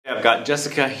Got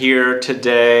Jessica here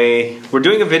today. We're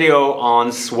doing a video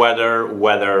on sweater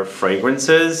weather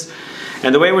fragrances.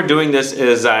 And the way we're doing this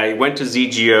is I went to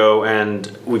ZGO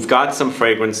and we've got some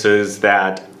fragrances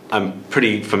that I'm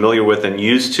pretty familiar with and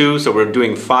used to. So we're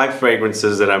doing 5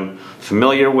 fragrances that I'm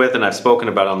familiar with and I've spoken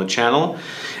about on the channel.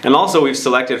 And also we've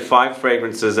selected 5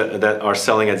 fragrances that are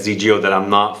selling at ZGO that I'm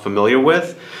not familiar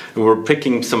with. And we're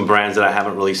picking some brands that I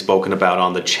haven't really spoken about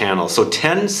on the channel. So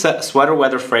 10 sweater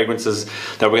weather fragrances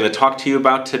that we're going to talk to you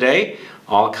about today,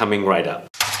 all coming right up.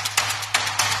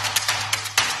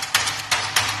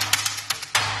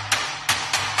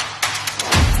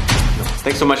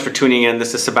 Thanks so much for tuning in.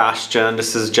 This is Sebastian.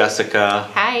 This is Jessica.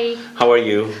 Hi. How are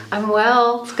you? I'm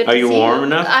well. It's good to see you. Are you warm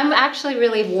enough? I'm actually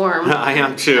really warm. I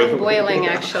am too. I'm boiling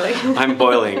actually. I'm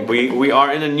boiling. We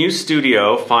are in a new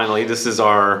studio finally. This is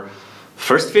our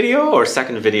first video or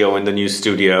second video in the new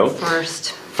studio?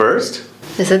 First. First?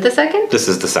 Is it the second? This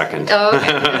is the second. Oh,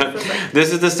 okay.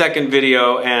 This is the second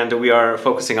video and we are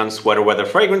focusing on sweater weather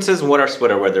fragrances. What are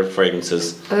sweater weather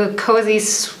fragrances? Cozy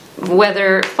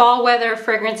weather, fall weather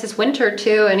fragrances, winter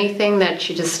too. Anything that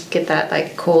you just get that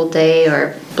like cold day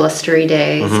or blustery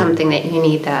day, something that you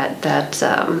need that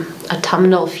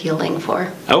autumnal feeling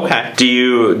for. Okay. Do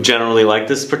you generally like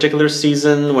this particular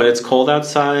season when it's cold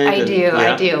outside? I do.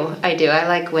 I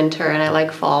like winter and I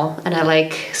like fall and I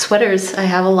like sweaters. I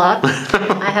have a lot.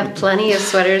 I have plenty of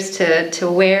sweaters to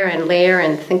wear and layer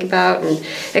and think about and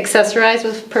accessorize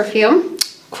with perfume.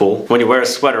 Cool. When you wear a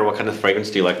sweater, what kind of fragrance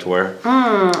do you like to wear?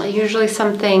 Usually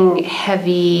something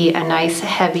heavy, a nice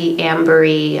heavy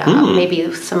ambery,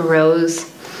 maybe some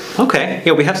rose. Okay,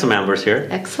 yeah, we have some ambers here.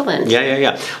 Excellent.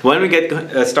 Yeah. When we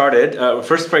get started,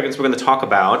 first fragrance we're going to talk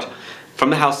about from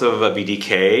the house of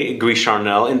BDK, GRIS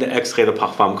CHARNEL in the Extrait de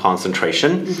Parfum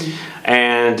concentration.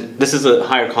 And this is a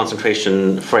higher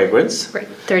concentration fragrance. Right,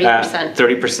 30%.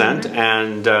 30%.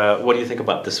 And what do you think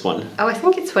about this one? Oh, I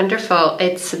think it's wonderful.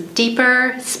 It's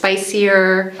deeper,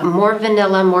 spicier, more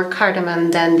vanilla, more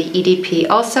cardamom than the EDP.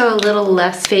 Also a little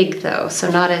less fig though, so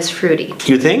not as fruity.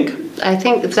 You think? I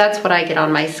think that's what I get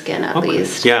on my skin at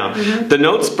least. Yeah. The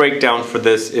notes breakdown for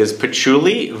this is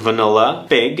patchouli, vanilla,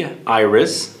 fig,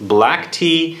 iris, black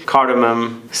tea,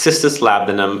 cardamom, cistus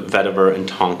labdanum, vetiver, and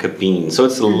tonka bean. So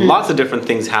it's lots of different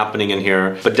things happening in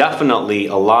here, but definitely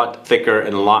a lot thicker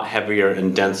and a lot heavier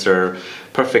and denser.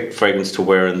 Perfect fragrance to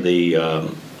wear in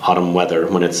the autumn weather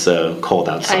when it's cold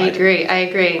outside. I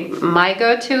agree. My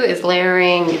go-to is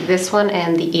layering this one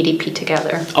and the EDP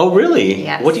together. Oh really?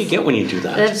 Yes. What do you get when you do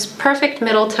that? It's perfect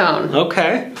middle tone.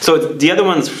 Okay. So the other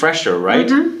one's fresher, right?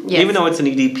 Yes. Even though it's an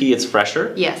EDP, it's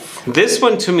fresher? Yes. This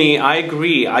one to me, I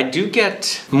agree. I do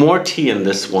get more tea in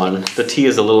this one. The tea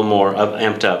is a little more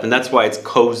amped up and that's why it's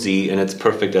cozy and it's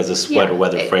perfect as a sweater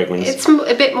weather fragrance. It's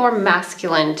a bit more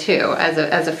masculine too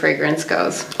as a fragrance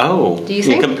goes. Oh. Do you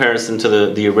think? In comparison to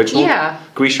the original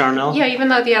GRIS CHARNEL? Yeah, even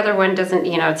though the other one doesn't,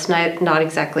 it's not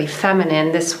exactly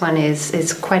feminine, this one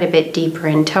is quite a bit deeper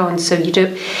in tone, so you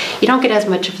don't get as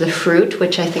much of the fruit,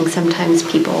 which I think sometimes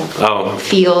people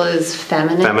feel is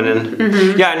feminine.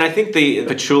 Yeah, and I think the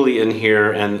patchouli in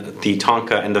here and the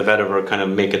tonka and the vetiver kind of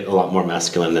make it a lot more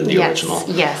masculine than the original.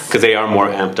 Yes. Because they are more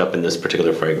amped up in this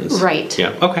particular fragrance. Right.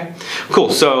 Yeah, okay.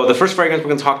 Cool, so the first fragrance we're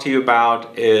going to talk to you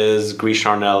about is GRIS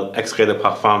CHARNEL Extrait de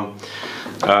Parfum.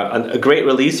 A great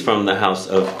release from the house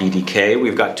of BDK.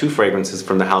 We've got 2 fragrances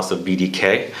from the house of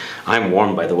BDK. I'm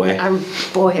warm, by the way. I'm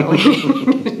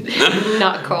boiling.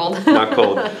 Not cold. Not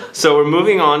cold. So we're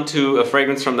moving on to a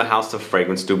fragrance from the house of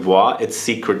Fragrance Du Bois. It's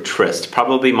Secret Tryst.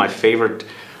 Probably my favorite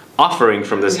offering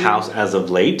from this house as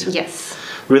of late. Yes.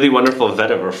 Really wonderful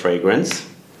vetiver fragrance.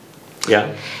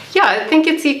 Yeah. Yeah, I think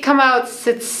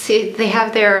they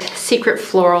have their secret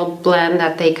floral blend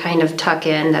that they kind of tuck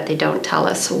in, that they don't tell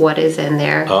us what is in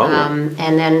there. And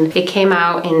then it came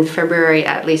out in February,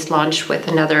 at least launched with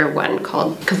another one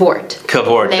called Cavort.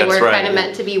 Cavort, that's right. They were kind of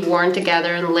meant to be worn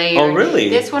together and layered. Oh, really?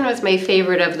 This one was my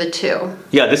favorite of the 2.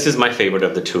 Yeah, this is my favorite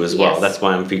of the 2 as well. Yes. That's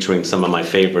why I'm featuring some of my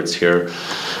favorites here.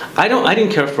 I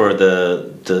didn't care for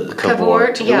the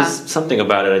Cavort. There was something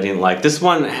about it I didn't like. This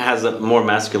one has a more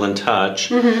masculine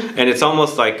touch, and it's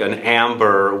almost like an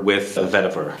amber with a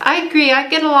vetiver. I agree. I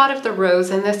get a lot of the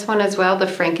rose in this one as well, the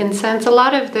frankincense. A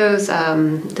lot of those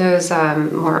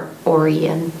more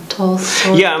oriental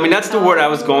sort. Yeah, I mean that's the word I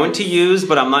was going to use,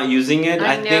 but I'm not using it.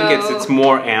 I think it's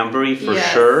more ambery for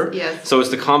sure. Yes. So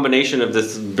it's the combination of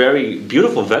this very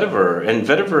beautiful vetiver, and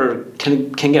vetiver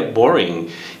can get boring.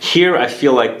 Here I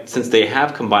feel like since they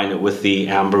have combined it with the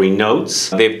ambery notes,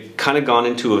 they've kind of gone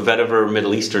into a vetiver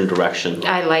Middle Eastern direction.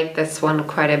 I like this one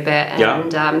quite quite a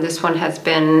bit, and this one has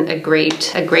been a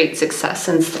great success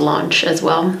since the launch as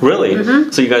well. Really?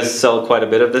 So you guys sell quite a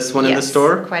bit of this one in the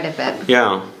store? Quite a bit.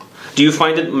 Yeah. Do you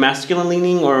find it masculine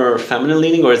leaning or feminine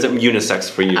leaning, or is it unisex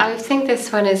for you? I think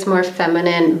this one is more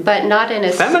feminine, but not in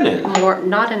a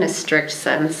not in a strict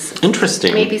sense.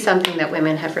 Interesting. Maybe something that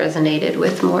women have resonated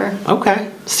with more.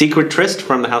 Okay. Secret Tryst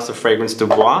from the House of Fragrance Du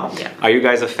Bois. Yeah. Are you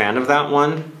guys a fan of that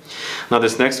one? Now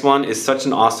this next one is such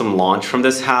an awesome launch from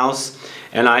this house,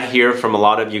 and I hear from a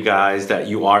lot of you guys that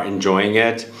you are enjoying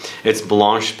it. It's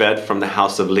Blanche from the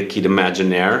House of Liquide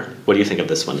Imaginaire. What do you think of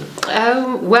this one?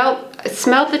 Well, I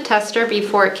smelled the tester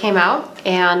before it came out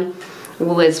and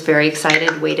was very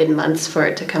excited, waited months for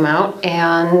it to come out,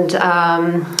 and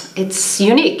it's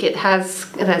unique. It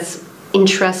has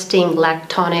interesting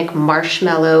lactonic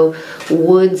marshmallow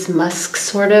woods musk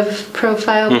sort of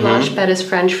profile. Blanche is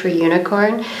French for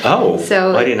unicorn. Oh,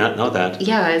 so I did not know that.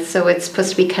 Yeah, so it's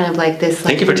supposed to be kind of like this.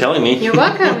 Thank you for telling me. You're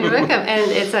welcome. You're welcome.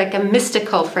 And it's like a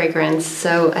mystical fragrance.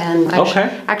 So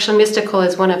actually, mystical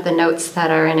is one of the notes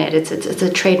that are in it. It's a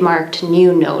trademarked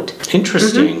new note.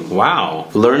 Interesting. Wow,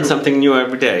 learn something new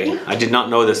every day. Yeah. I did not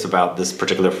know this about this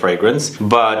particular fragrance,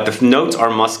 but the notes are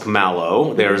musk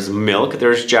mallow. There's milk.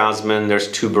 There's jasmine. There's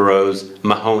tuberose,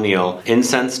 mahonial,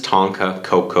 incense, tonka,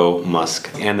 cocoa,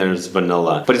 musk, and there's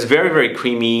vanilla. But it's very, very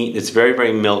creamy. It's very,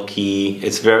 very milky.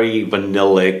 It's very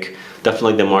vanillic.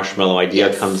 Definitely the marshmallow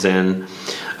idea comes in.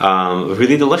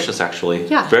 Really delicious, actually.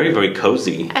 Yeah. Very, very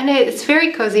cozy. And it's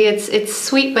very cozy. It's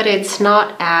sweet, but it's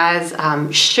not as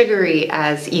sugary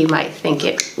as you might think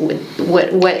it would.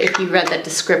 What if you read that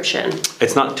description?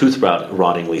 It's not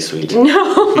tooth-rottingly sweet.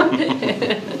 No.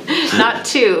 Not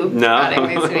too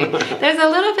rottingly sweet. There's a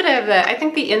little bit of the, I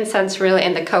think the incense really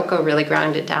and the cocoa really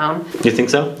ground it down. You think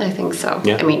so? I think so.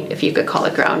 Yeah. I mean, if you could call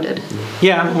it grounded.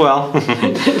 Yeah, well,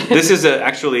 this is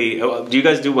actually, do you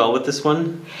guys do well with this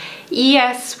one?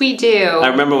 Yes, we do. I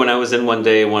remember when I was in one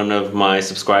day, one of my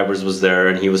subscribers was there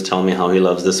and he was telling me how he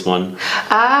loves this one.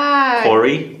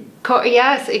 Corey?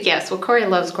 Yes. Well, Corey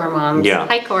loves gourmands. Yeah.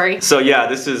 Hi, Corey. So yeah,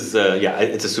 this is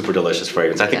it's a super delicious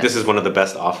fragrance. I think this is one of the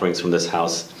best offerings from this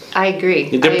house. I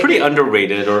agree. They're pretty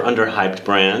underrated or underhyped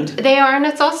brand. They are, and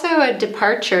it's also a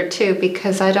departure too,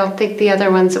 because I don't think the other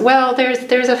ones. Well,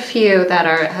 there's a few that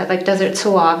are like Desert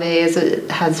Suave. It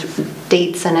has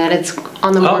dates in it. It's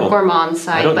on the more gourmand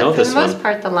side, but for the most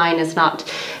part, the line is not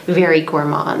very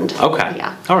gourmand. Okay.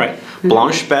 Yeah. All right.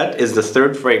 Blanche is the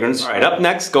third fragrance. All right. Up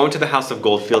next, going to the House of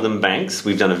Goldfield and Banks.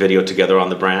 We've done a video together on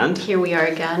the brand. Here we are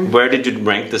again. Where did you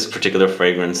rank this particular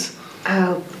fragrance?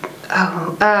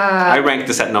 I ranked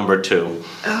this at number 2.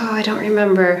 Oh, I don't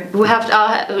remember. We'll have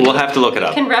to look it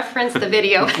up. You can reference the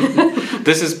video.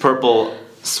 This is Purple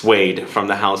Suede from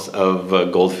the House of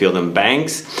Goldfield and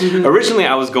Banks. Originally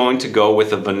I was going to go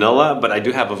with a vanilla, but I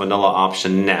do have a vanilla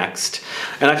option next.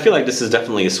 And I feel like this is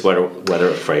definitely a sweater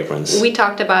weather fragrance. We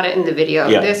talked about it in the video.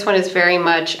 Yeah. This one is very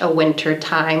much a winter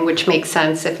time, which makes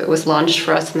sense. If it was launched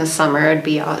for us in the summer, it'd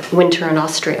be winter in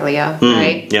Australia,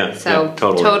 right? Yeah, so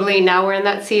totally now we're in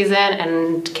that season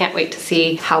and can't wait to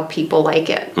see how people like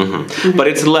it. But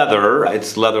it's leather,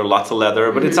 lots of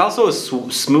leather, but it's also a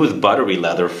smooth buttery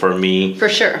leather for me.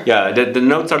 For sure. Yeah, the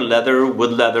notes are leather,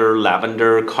 wood leather,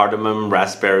 lavender, cardamom,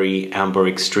 raspberry, amber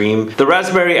extreme. The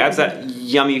raspberry adds that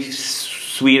yummy,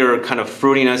 sweeter kind of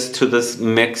fruitiness to this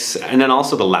mix, and then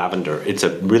also the lavender. It's a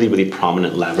really, really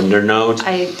prominent lavender note.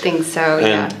 I think so,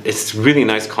 and it's really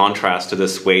nice contrast to the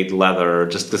suede leather,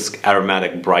 just this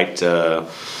aromatic, bright,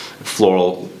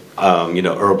 floral,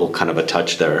 herbal kind of a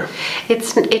touch there.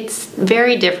 It's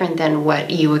very different than what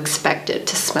you expect it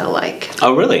to smell like.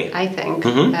 Oh, really? I think.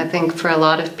 I think for a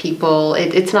lot of people,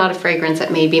 it's not a fragrance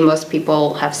that maybe most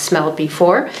people have smelled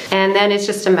before. And then it's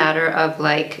just a matter of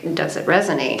like, does it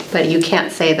resonate? But you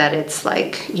can't say that it's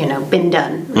like, been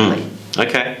done, really.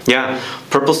 Okay, yeah.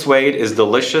 Purple Suede is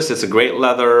delicious. It's a great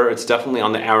leather. It's definitely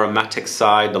on the aromatic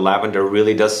side. The lavender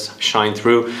really does shine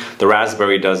through. The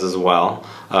raspberry does as well.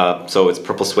 So it's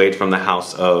Purple Suede from the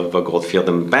House of Goldfield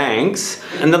and Banks.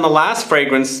 And then the last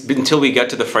fragrance, until we get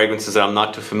to the fragrances that I'm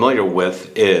not too familiar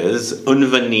with, is UNE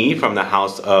FLEUR from the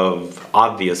House of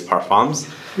Obvious Parfums.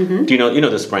 Do you know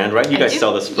this brand, right? You guys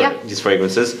sell this these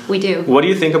fragrances. We do. What do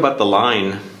you think about the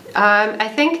line? I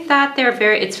think that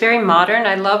it's very modern.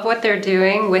 I love what they're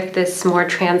doing with this more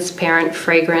transparent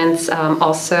fragrance.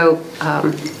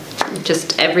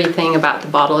 Just everything about the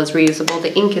bottle is reusable.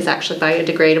 The ink is actually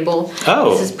biodegradable.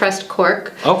 Oh. This is pressed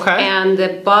cork. Okay. And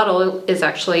the bottle is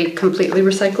actually completely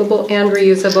recyclable and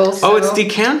reusable. So. Oh, it's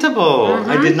decantable.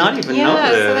 I did not even know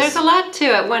this. Yeah, so there's a lot to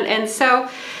it.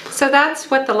 So that's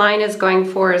what the line is going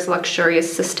for, is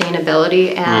luxurious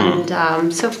sustainability,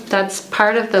 and so that's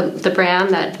part of the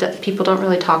brand that people don't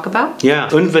really talk about. Yeah,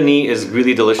 UN Vanille is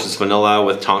really delicious vanilla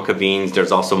with Tonka beans.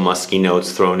 There's also musky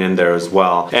notes thrown in there as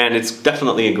well. And it's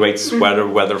definitely a great sweater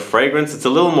weather fragrance. It's a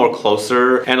little more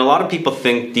closer, and a lot of people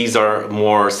think these are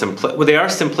more well, they are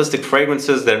simplistic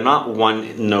fragrances. They're not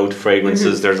one note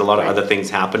fragrances. There's a lot of other things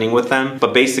happening with them,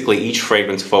 but basically each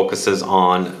fragrance focuses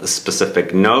on a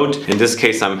specific note. In this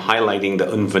case, I'm highlighting the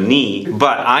UN Vanille,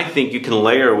 but I think you can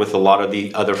layer with a lot of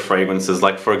the other fragrances.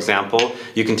 Like for example,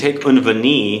 you can take UN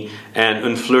Vanille and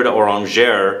UN FLEUR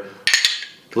D'ORANGER,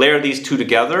 layer these two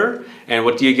together, and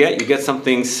what do you get? You get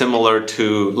something similar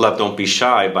to Love Don't Be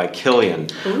Shy by Kilian.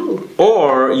 Ooh.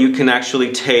 Or you can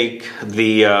actually take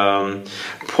the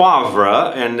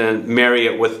poivre and then marry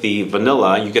it with the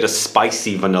vanilla. You get a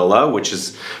spicy vanilla, which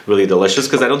is really delicious,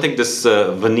 because I don't think this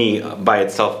vanille by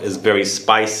itself is very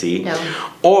spicy. No.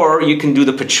 Or you can do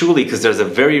the patchouli, because there's a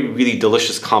really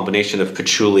delicious combination of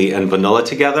patchouli and vanilla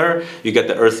together. You get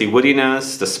the earthy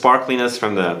woodiness, the sparkliness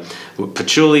from the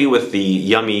patchouli with the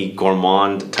yummy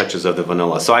gourmand touches of the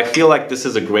vanilla. So I feel like this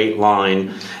is a great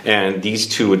line, and these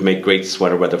two would make great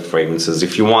sweater weather fragrances.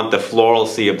 If you want the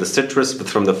floralcy of the citrus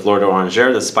from the Fleur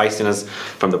d'Oranger, the spiciness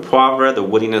from the poivre, the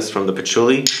woodiness from the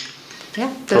patchouli.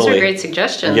 Yeah, those are great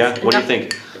suggestions. Yeah, what do you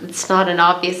think? It's not an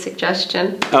obvious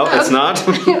suggestion. Oh, it's not?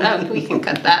 We can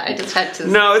cut that. I just had to...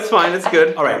 No, it's fine. It's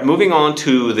good. All right, moving on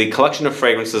to the collection of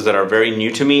fragrances that are very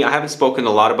new to me. I haven't spoken a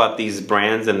lot about these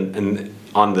brands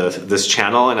on this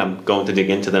channel, and I'm going to dig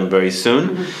into them very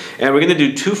soon. And we're going to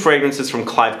do two fragrances from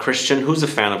Clive Christian. Who's a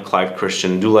fan of Clive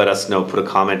Christian? Do let us know. Put a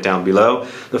comment down below.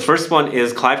 The first one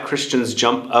is Clive Christian's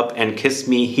Jump Up and Kiss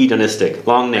Me Hedonistic.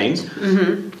 Long names.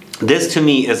 This to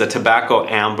me is a tobacco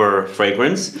amber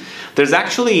fragrance. There's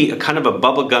actually a kind of a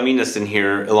bubble gumminess in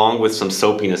here along with some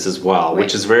soapiness as well,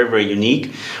 which is very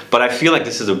unique. But I feel like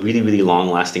this is a really long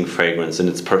lasting fragrance, and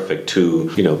it's perfect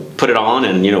to, you know, put it on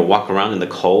and, you know, walk around in the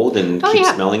cold and keep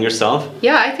smelling yourself.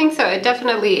 Yeah, I think so. It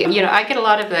definitely, you know, I get a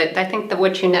lot of it. I think that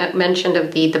what you mentioned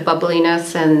of the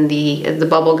bubbliness and the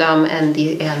bubble gum and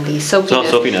the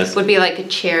soapiness would be like a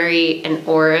cherry and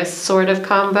orris sort of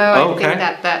combo. I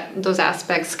think that those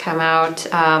aspects come out.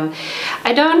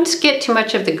 I don't get too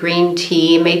much of the green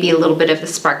tea, maybe a little bit of the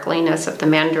sparkliness of the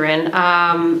mandarin,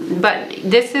 but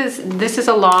this is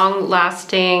a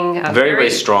long-lasting,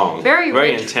 very strong, very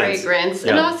rich intense fragrance,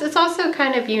 and also, it's also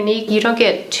kind of unique. You don't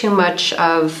get too much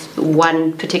of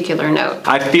one particular note.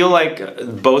 I feel like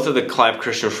both of the Clive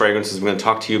Christian fragrances I'm going to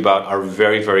talk to you about are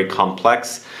very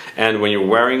complex. And when you're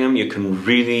wearing them, you can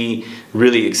really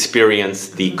experience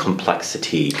the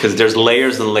complexity, because there's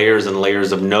layers and layers and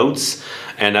layers of notes,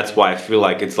 and that's why I feel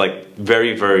like it's like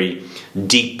very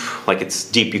deep. Like it's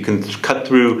deep. You can cut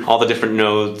through all the different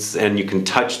notes, and you can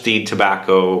touch the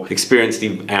tobacco, experience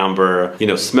the amber, you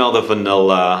know, smell the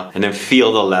vanilla, and then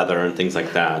feel the leather and things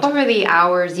like that. Over the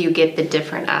hours, you get the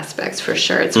different aspects for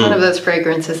sure. It's one of those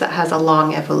fragrances that has a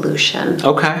long evolution.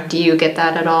 Okay. Do you get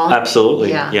that at all?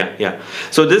 Absolutely. Yeah.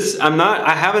 So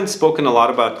I haven't spoken a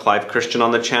lot about Clive Christian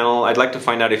on the channel. I'd like to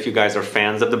find out if you guys are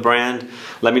fans of the brand.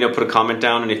 Let me know, put a comment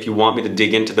down, and if you want me to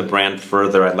dig into the brand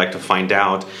further, I'd like to find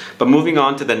out. But moving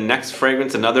on to the next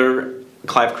fragrance, another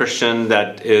Clive Christian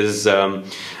that is,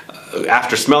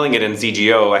 after smelling it in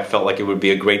ZGO, I felt like it would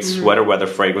be a great sweater weather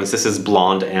fragrance. This is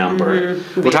Blonde Amber.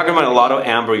 We're talking about a lot of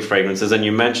ambery fragrances, and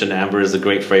you mentioned amber is a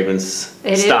great fragrance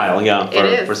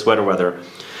style, for sweater weather.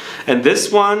 And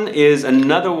this one is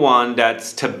another one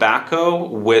that's tobacco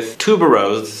with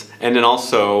tuberose, and then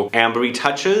also ambery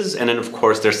touches, and then of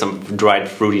course there's some dried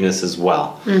fruitiness as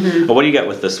well. But what do you get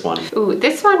with this one? Ooh,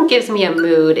 this one gives me a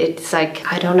mood. It's like,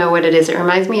 I don't know what it is. It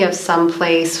reminds me of some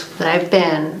place that I've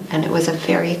been, and it was a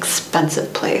very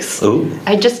expensive place. Ooh.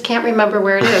 I just can't remember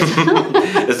where it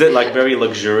is. Is it like very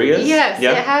luxurious? Yes,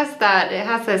 it has that. It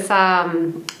has this,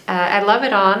 I love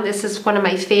it on. This is one of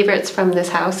my favorites from this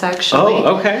house, actually.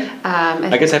 Oh, okay.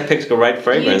 I guess I picked the right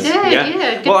fragrance. You did,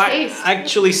 yeah, good taste. I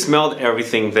actually smelled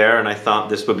everything there, and I thought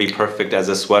this would be perfect as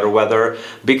a sweater weather,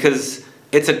 because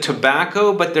it's a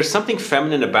tobacco, but there's something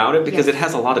feminine about it because it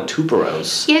has a lot of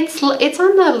tuberose. It's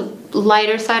on the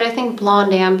lighter side. I think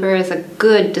Blonde Amber is a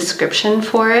good description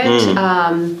for it.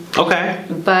 Okay.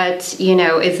 But, you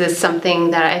know, is this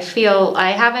something that I feel,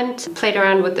 I haven't played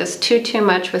around with this too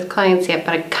much with clients yet,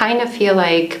 but I kind of feel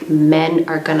like men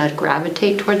are going to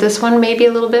gravitate toward this one maybe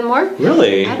a little bit more.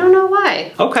 Really? I don't know why.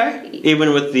 Okay. Okay.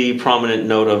 Even with the prominent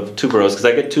note of tuberose, because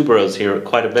I get tuberose here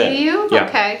quite a bit. Do you? Yeah.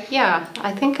 Okay. Yeah.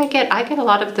 I think I get a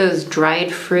lot of those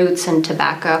dried fruits and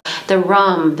tobacco. The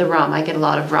rum. I get a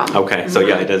lot of rum. Okay. So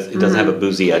yeah, it does have a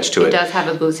boozy edge to it. It does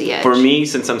have a boozy edge. For me,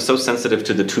 since I'm so sensitive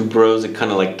to the tuberose, it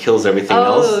kind of like kills everything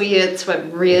else. Oh, yeah, it's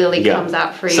what really comes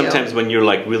out for you. Sometimes when you're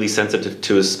like really sensitive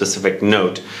to a specific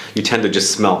note, you tend to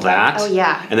just smell that. Oh,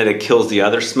 yeah. And then it kills the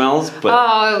other smells. But,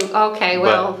 oh, okay,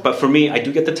 well. But for me, I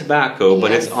do get the tobacco,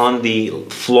 but it's on the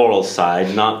floral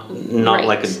side, not right.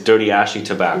 like a dirty, ashy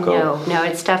tobacco. No,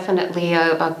 it's definitely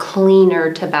a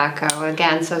cleaner tobacco,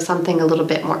 again, so something a little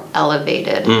bit more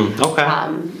elevated. Okay.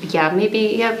 Yeah,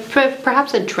 maybe,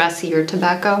 perhaps a dressier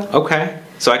tobacco. Okay.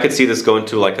 So I could see this going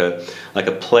to like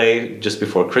a play just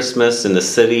before Christmas in the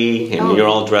city, and you're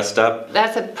all dressed up.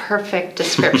 That's a perfect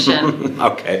description.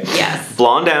 Okay. Yes.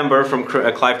 Blonde Amber from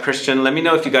Clive Christian. Let me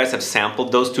know if you guys have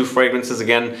sampled those two fragrances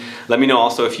again. Let me know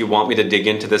also if you want me to dig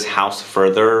into this house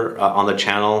further on the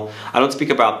channel. I don't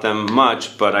speak about them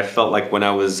much, but I felt like when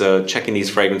I was checking these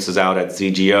fragrances out at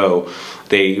ZGO,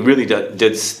 they really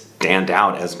did stand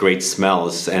out as great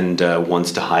smells and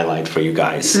ones to highlight for you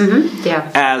guys.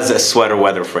 Yeah. As sweater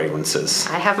weather fragrances.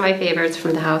 I have my favorites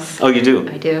from the house. Oh, you do?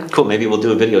 I do. Cool. Maybe we'll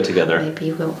do a video together.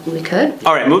 Maybe we could.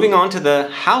 All right. Moving on to the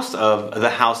house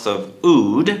of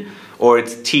Oud, or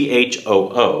it's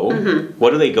THOO.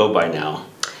 What do they go by now?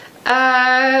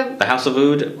 The House of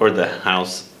Oud or the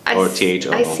House or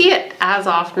THOO? I see it as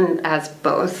often as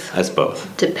both. As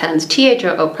both. Depends.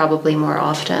 THOO probably more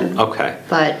often. Okay.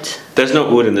 But there's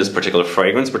no oud in this particular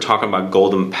fragrance. We're talking about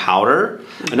Golden Powder.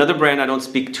 Another brand I don't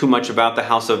speak too much about, the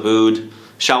House of Oud.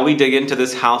 Shall we dig into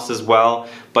this house as well?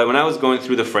 But when I was going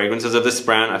through the fragrances of this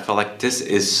brand, I felt like this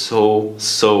is so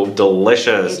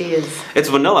delicious. It is. It's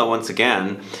vanilla once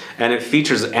again, and it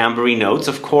features ambery notes,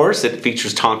 of course. It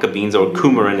features tonka beans, or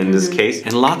coumarin in this case,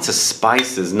 and lots of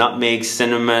spices, nutmeg,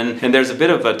 cinnamon, and there's a bit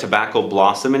of a tobacco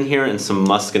blossom in here and some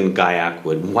musk and gaiac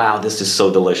wood. Wow, this is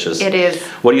so delicious. It is.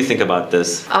 What do you think about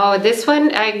this? Oh, this one,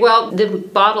 well, the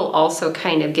bottle also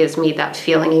kind of gives me that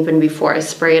feeling even before I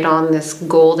spray it on, this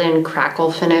golden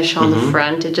crackle finish on the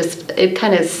front. It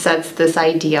kind of sets this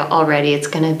idea already. It's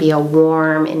going to be a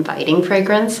warm, inviting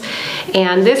fragrance.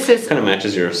 And this is... Kind of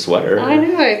matches your sweater. I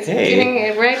know, it's getting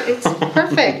it right. It's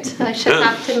perfect. I should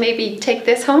have to maybe take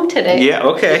this home today. Yeah,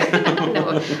 okay.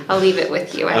 No, I'll leave it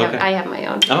with you. I have my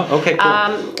own. Oh, okay,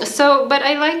 cool. But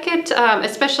I like it,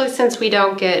 especially since we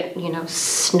don't get,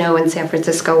 snow in San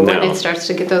Francisco when it starts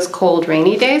to get those cold,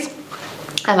 rainy days.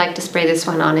 I like to spray this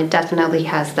one on. It definitely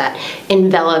has that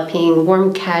enveloping,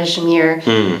 warm cashmere,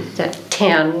 that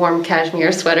tan, warm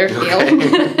cashmere sweater feel.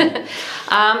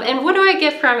 And what do I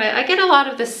get from it? I get a lot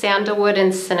of the sandalwood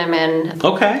and cinnamon.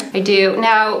 Okay. I do.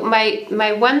 Now,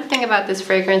 my one thing about this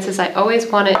fragrance is I always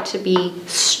want it to be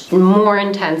more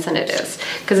intense than it is,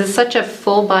 because it's such a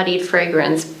full-bodied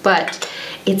fragrance, but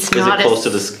it's not as... Is it close to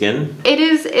the skin? It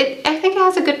is. I think it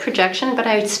has a good projection, but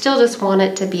I still just want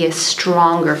it to be a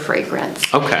stronger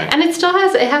fragrance. Okay. And it still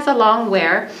has a long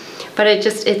wear, but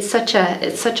it's such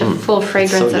a full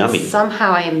fragrance that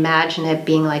somehow I imagine it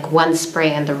being like one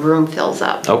spray and the room fills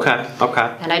up. Okay.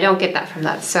 And I don't get that from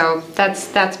that. So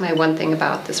that's my one thing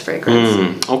about this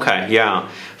fragrance. Okay, yeah.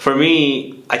 For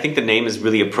me, I think the name is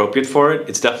really appropriate for it.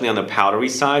 It's definitely on the powdery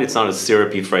side. It's not a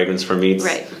syrupy fragrance for me.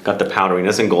 It's got the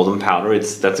powderiness and golden powder.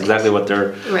 That's exactly what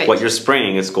what you're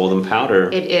spraying is golden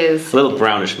powder. It is. A little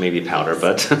brownish maybe powder,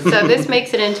 but so this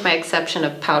makes it into my exception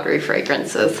of powdery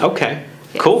fragrances. Okay.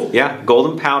 Yes. Cool, yeah,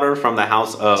 golden powder from the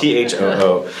house of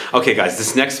THOO. Okay guys,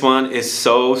 this next one is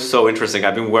so interesting.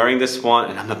 I've been wearing this one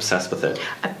and I'm obsessed with it.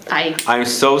 I'm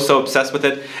so obsessed with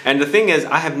it. And the thing is,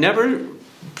 I have never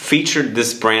featured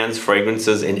this brand's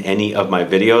fragrances in any of my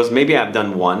videos. Maybe I've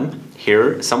done one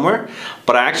here somewhere,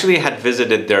 but I actually had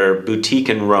visited their boutique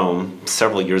in Rome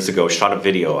several years ago, shot a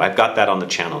video. I've got that on the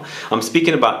channel. I'm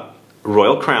speaking about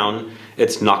Royal Crown.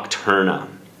 It's Nocturna.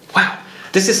 Wow.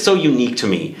 This is so unique to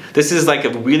me. This is like a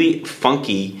really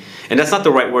funky, and that's not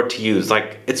the right word to use.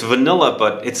 Like, it's vanilla,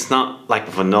 but it's not like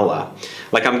vanilla.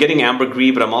 Like, I'm getting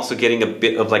ambergris, but I'm also getting a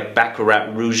bit of like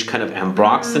Baccarat Rouge kind of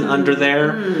ambroxan under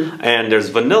there. And there's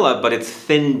vanilla, but it's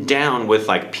thinned down with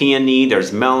like peony,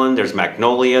 there's melon, there's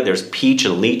magnolia, there's peach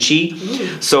and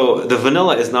lychee. So the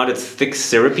vanilla is not its thick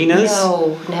syrupiness.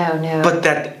 No. But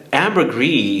that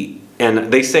ambergris,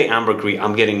 and they say ambergris,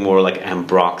 I'm getting more like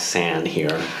ambroxan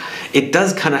here. It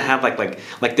does kind of have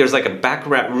like there's like a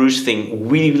Baccarat Rouge thing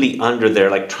really under there,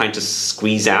 like trying to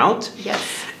squeeze out. Yes.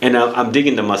 And I'm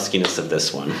digging the muskiness of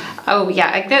this one. Oh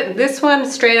yeah, this one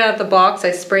straight out of the box,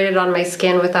 I sprayed it on my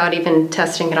skin without even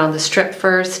testing it on the strip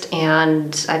first,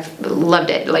 and I've loved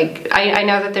it. Like I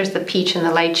know that there's the peach and the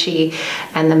lychee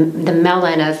and the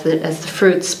melon as the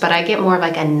fruits, but I get more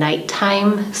like a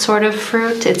nighttime sort of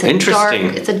fruit. It's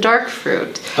a dark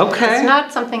fruit. Okay. It's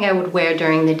not something I would wear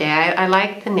during the day. I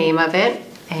like the name of it,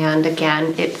 and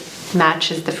again, it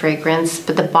matches the fragrance,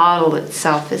 but the bottle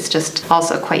itself is just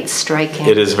also quite striking.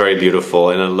 It is very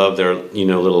beautiful, and I love their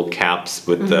little caps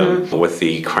with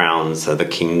the crowns, the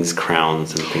king's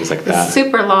crowns and things like that. It's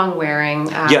super long wearing.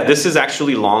 Yeah, this is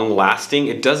actually long lasting.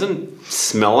 It doesn't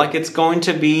smell like it's going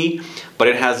to be, but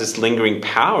it has this lingering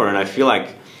power, and I feel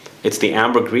like it's the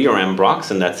ambergris or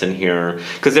ambroxan that's in here,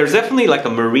 because there's definitely like a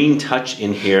marine touch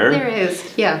in here. There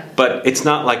is, yeah. But it's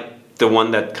not like the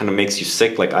one that kind of makes you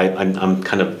sick. Like I'm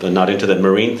kind of not into the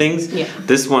marine things. Yeah.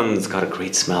 This one's got a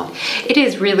great smell. It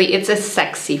is really, it's a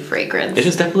sexy fragrance. It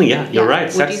is definitely, yeah, you're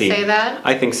right, sexy. Would you say that?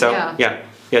 I think so, yeah,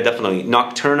 definitely.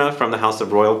 Nocturna from the House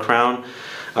of Royal Crown.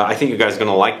 I think you guys are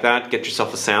going to like that. Get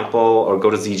yourself a sample or go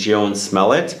to ZGO and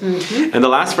smell it. And the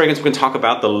last fragrance we're going to talk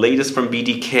about, the latest from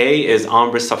BDK, is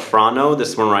Ambre Saffrano,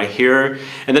 this one right here.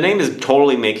 And the name is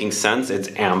totally making sense. It's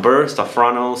amber,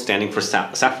 Saffrano standing for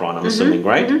saffron, I'm assuming,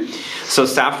 right? So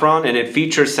saffron, and it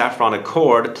features saffron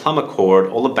accord, plum accord,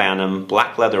 olibanum,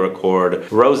 black leather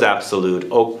accord, rose absolute,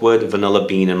 oak wood, vanilla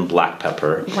bean, and black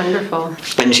pepper. Wonderful.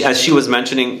 And as she was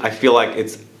mentioning, I feel like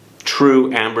it's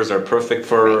true ambers are perfect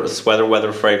for sweater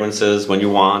weather fragrances when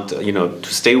you want, to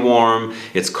stay warm,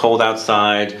 it's cold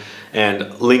outside,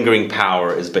 and lingering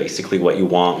power is basically what you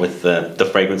want with the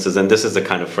fragrances, and this is the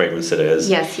kind of fragrance it is.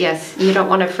 Yes, yes. You don't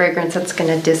want a fragrance that's going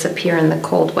to disappear in the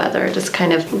cold weather. Just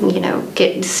kind of,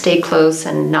 stay close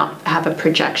and not have a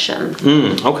projection.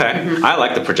 Okay. I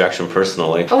like the projection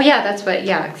personally. Oh yeah, that's what,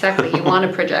 exactly. You want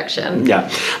a projection.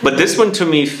 Yeah, but this one to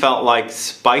me felt like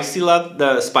spicy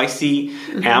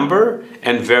amber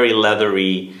and very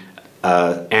leathery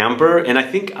amber, and I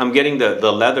think I'm getting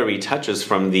the leathery touches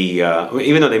from the,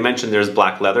 even though they mentioned there's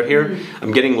black leather here,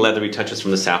 I'm getting leathery touches from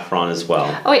the saffron as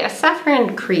well. Oh yeah,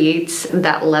 saffron creates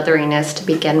that leatheriness to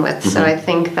begin with, so I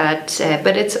think that,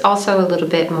 but it's also a little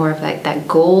bit more of like that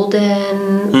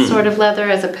golden sort of leather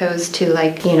as opposed to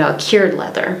like, a cured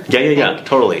leather. Yeah,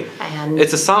 totally. And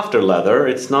it's a softer leather,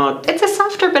 it's not... It's a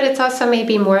softer, but it's also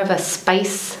maybe more of a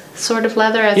spice sort of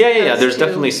leather as there's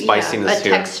definitely spiciness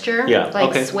here. A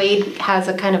texture. Suede has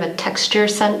a kind of a texture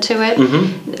scent to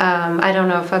it. I don't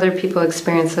know if other people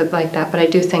experience it like that, but I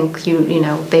do think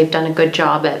they've done a good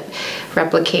job at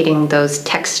replicating those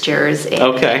textures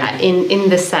in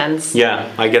the sense.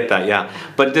 Yeah, I get that,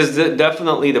 but there's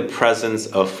definitely the presence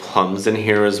of plums in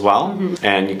here as well,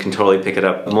 and you can totally pick it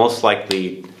up, most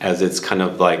likely as it's kind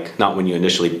of like, not when you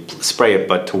initially spray it,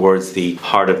 but towards the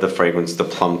heart of the fragrance, the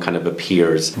plum kind of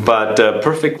appears. But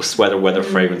perfect sweater weather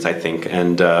fragrance, I think,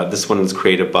 and this one is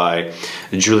created by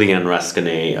Julien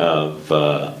Rascanet of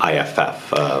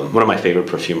IFF, one of my favorite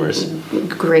perfumers.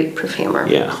 Great perfumer.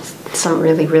 Yeah. Some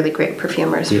really, really great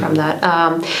perfumers from that.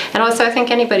 And also I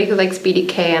think anybody who likes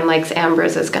BDK and likes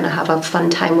ambers is going to have a fun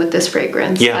time with this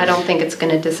fragrance. I don't think it's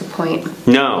going to disappoint.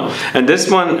 No, and this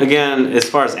one, again, as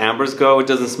far as ambers go, it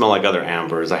doesn't smell like other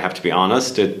ambers, I have to be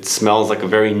honest. It smells like a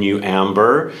very new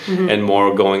amber and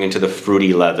more going into the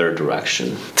fruity leather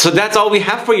direction. So that's all we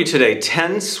have for you today.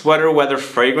 10 sweater weather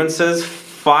fragrances,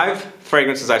 5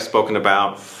 fragrances I've spoken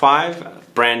about, 5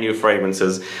 brand new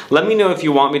fragrances. Let me know if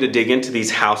you want me to dig into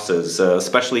these houses,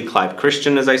 especially Clive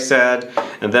Christian, as I said,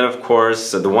 and then of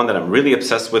course the one that I'm really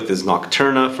obsessed with is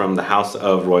Nocturna from the House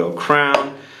of Royal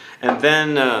Crown, and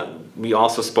then we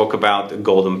also spoke about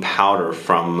Golden Powder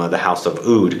from the House of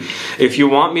Oud. If you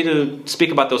want me to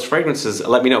speak about those fragrances,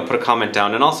 let me know, put a comment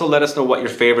down, and also let us know what your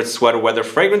favorite sweater weather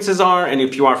fragrances are, and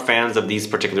if you are fans of these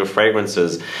particular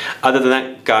fragrances. Other than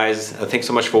that, guys, thanks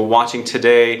so much for watching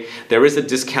today. There is a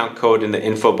discount code in the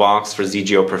info box for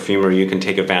ZGO Perfumery. You can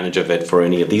take advantage of it for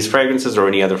any of these fragrances or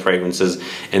any other fragrances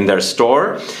in their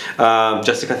store.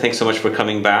 Jessica, thanks so much for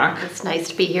coming back. It's nice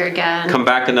to be here again. Come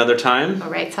back another time.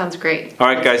 All right, sounds great. All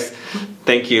right, guys.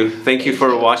 Thank you. Thank you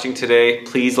for watching today.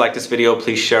 Please like this video.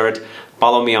 Please share it.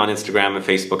 Follow me on Instagram and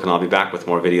Facebook, and I'll be back with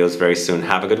more videos very soon.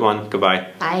 Have a good one.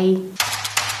 Goodbye. Bye.